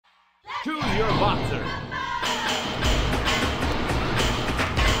your boxer.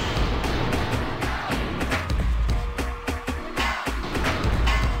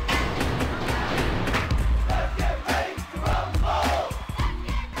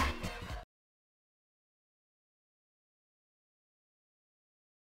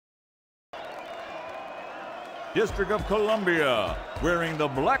 District of Columbia, wearing the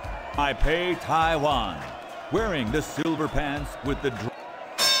black, I pay Taiwan. Wearing the silver pants with the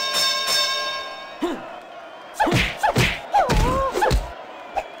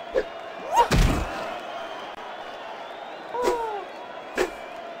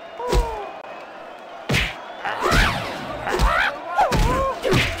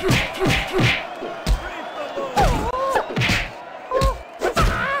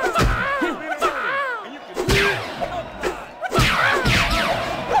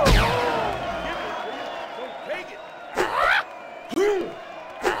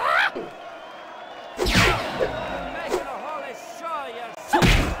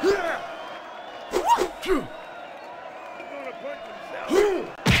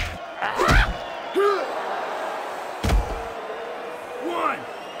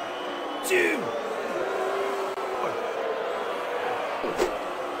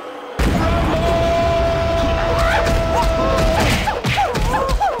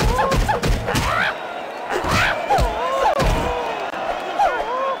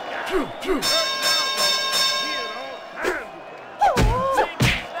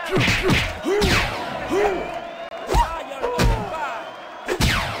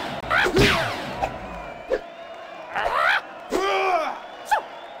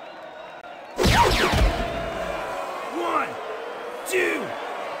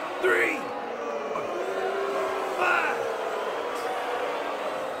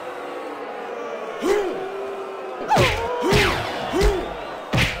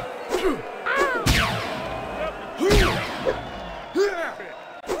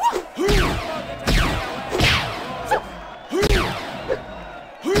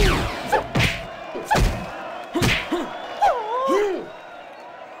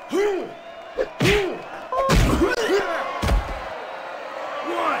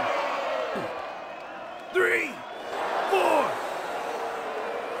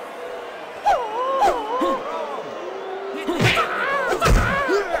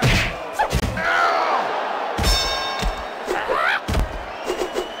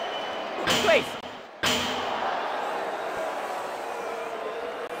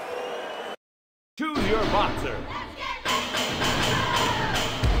choose your boxer.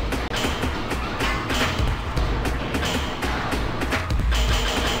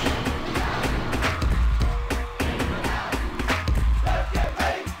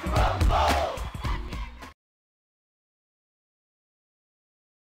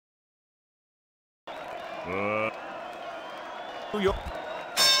 Your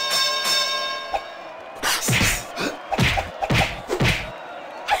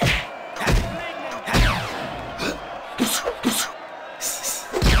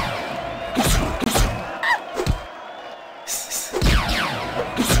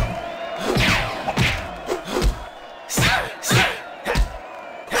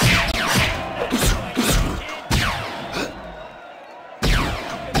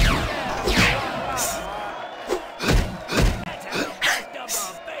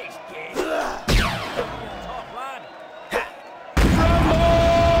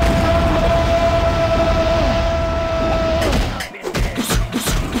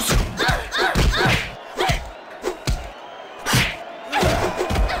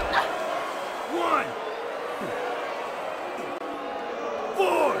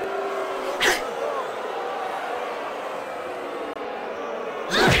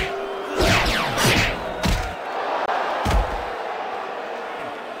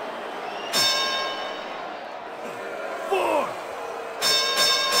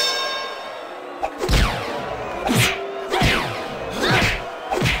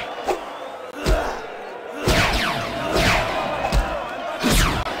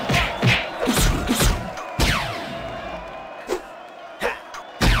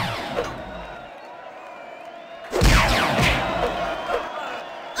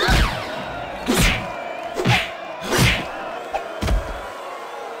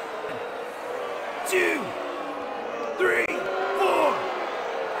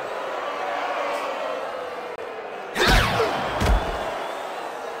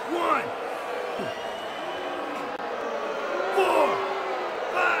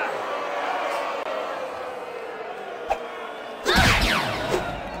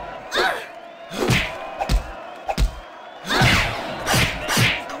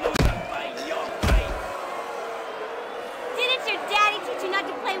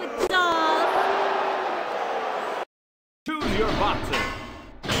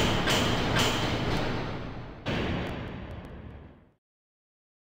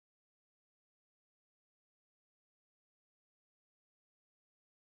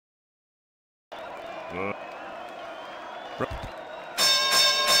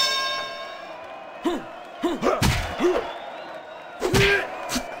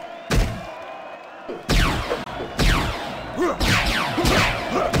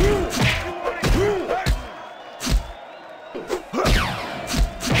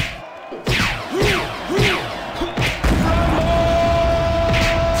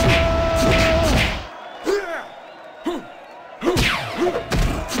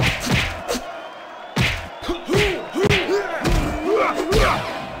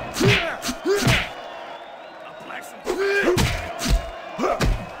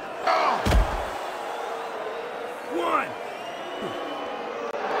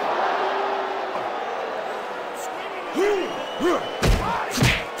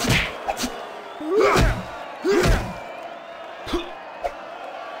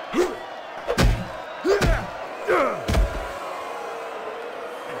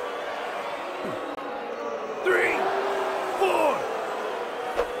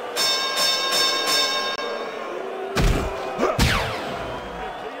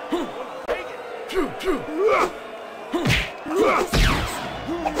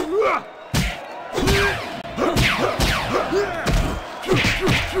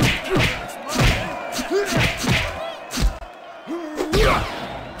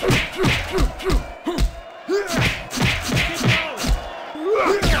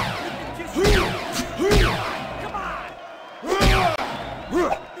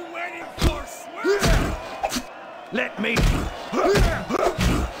Let me. 1,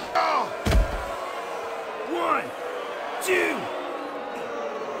 2,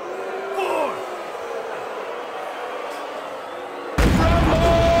 4.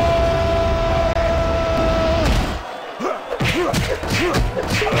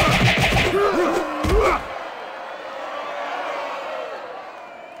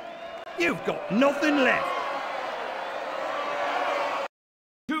 You've got nothing left.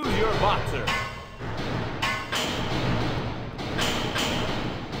 Choose your boxer.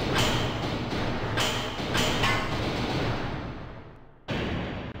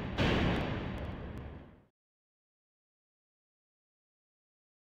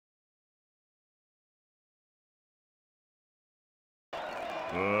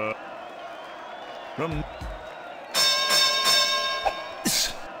 From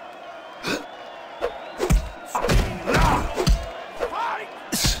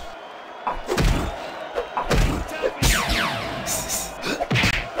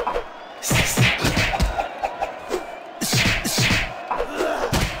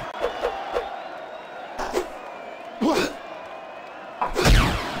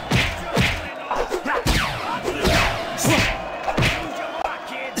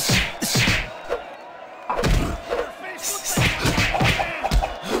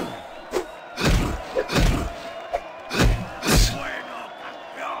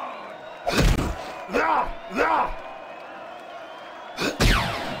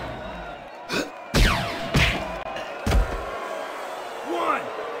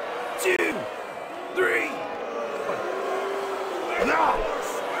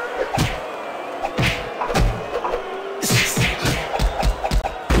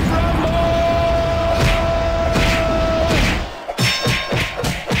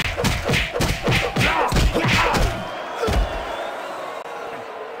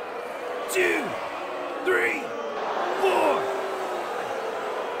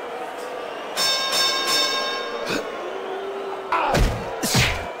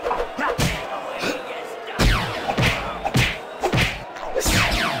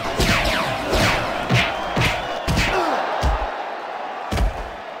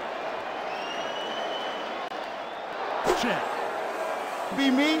Be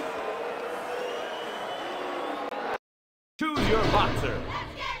me? choose your boxer.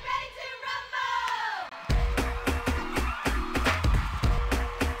 Let's get ready to rumble!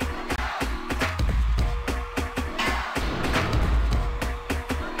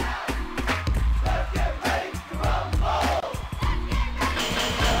 Let's get ready to rumble!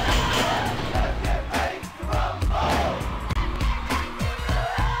 Let's get ready to rumble!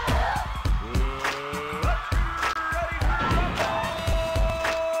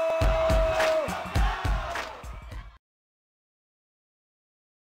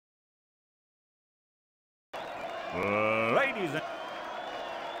 Ladies and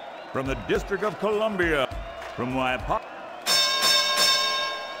from the District of Columbia, from Waipa.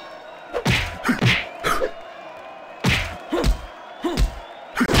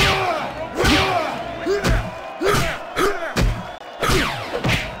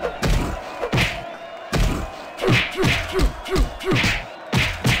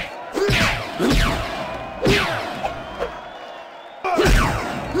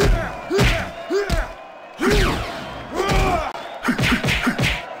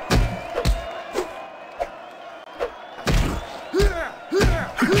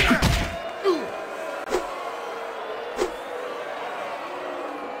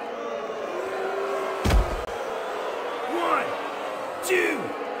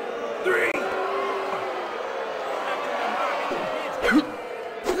 3.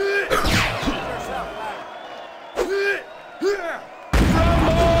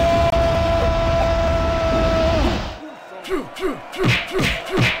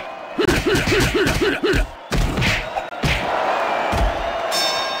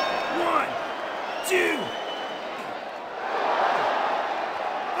 One, 2,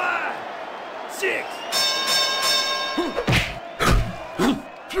 5, 6.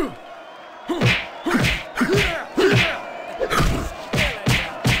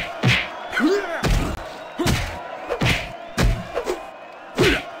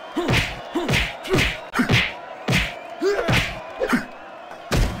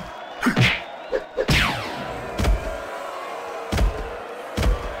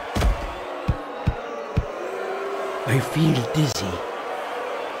 I feel dizzy.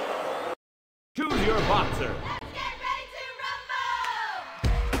 Choose your boxer. Get ready to rumble!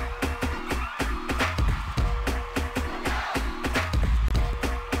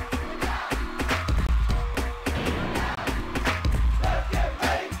 Let's get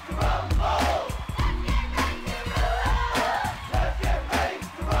ready to rumble. Let's get ready to rumble. Let's get ready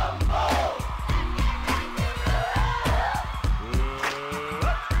to rumble!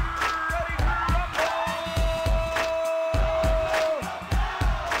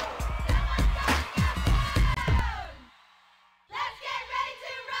 Let's get ready to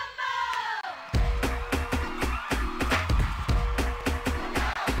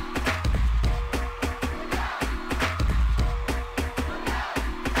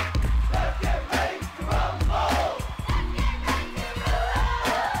rumble.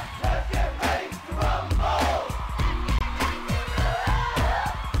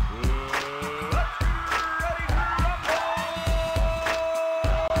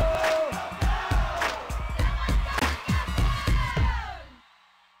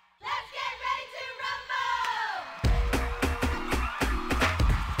 Let's get ready to rumble. Let's get ready to rumble!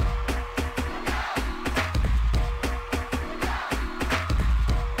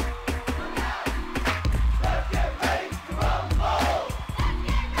 Let's get ready to rumble.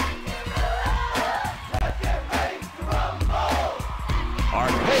 Let's get ready to rumble.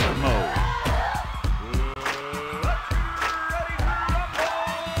 Arcade mode.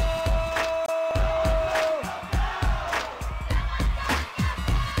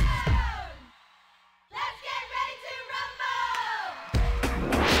 Let's get ready to rumble!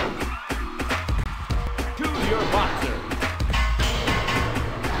 Choose your boxer.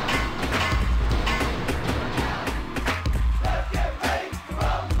 Let's get ready to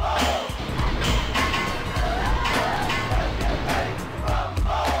rumble. Let's get ready to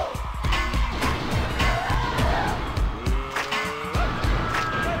rumble.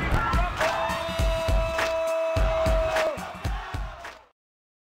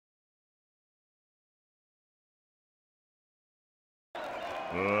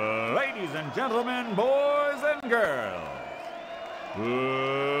 Ladies and gentlemen, boys and girls,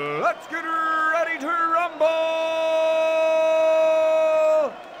 let's get ready to rumble!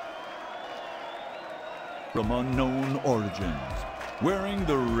 From unknown origins, wearing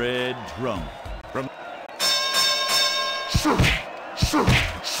the red trunk. From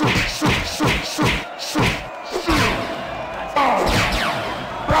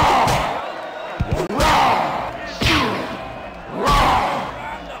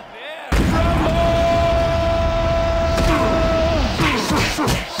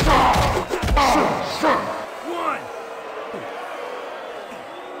One,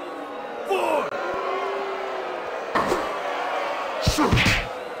 4.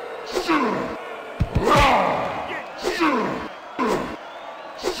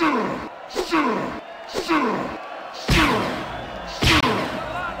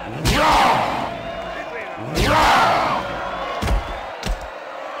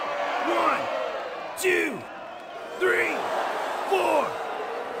 One, 2, 3, 4.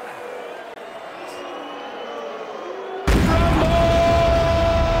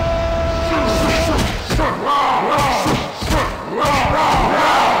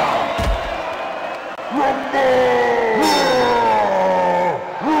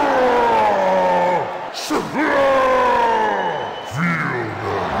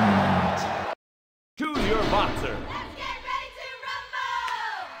 choose your boxer. Let's get ready to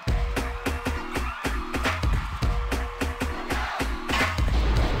rumble!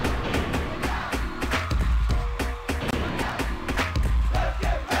 Let's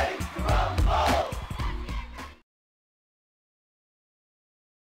get ready to rumble.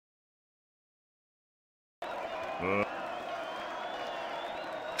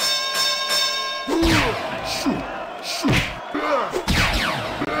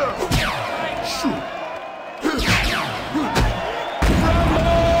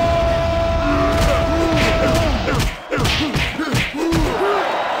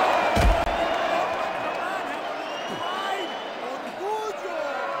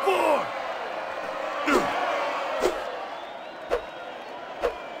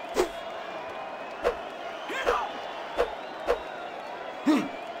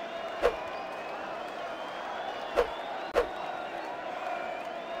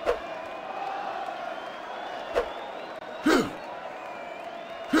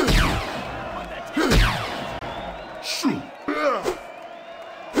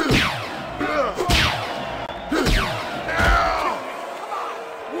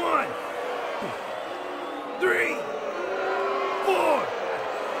 One,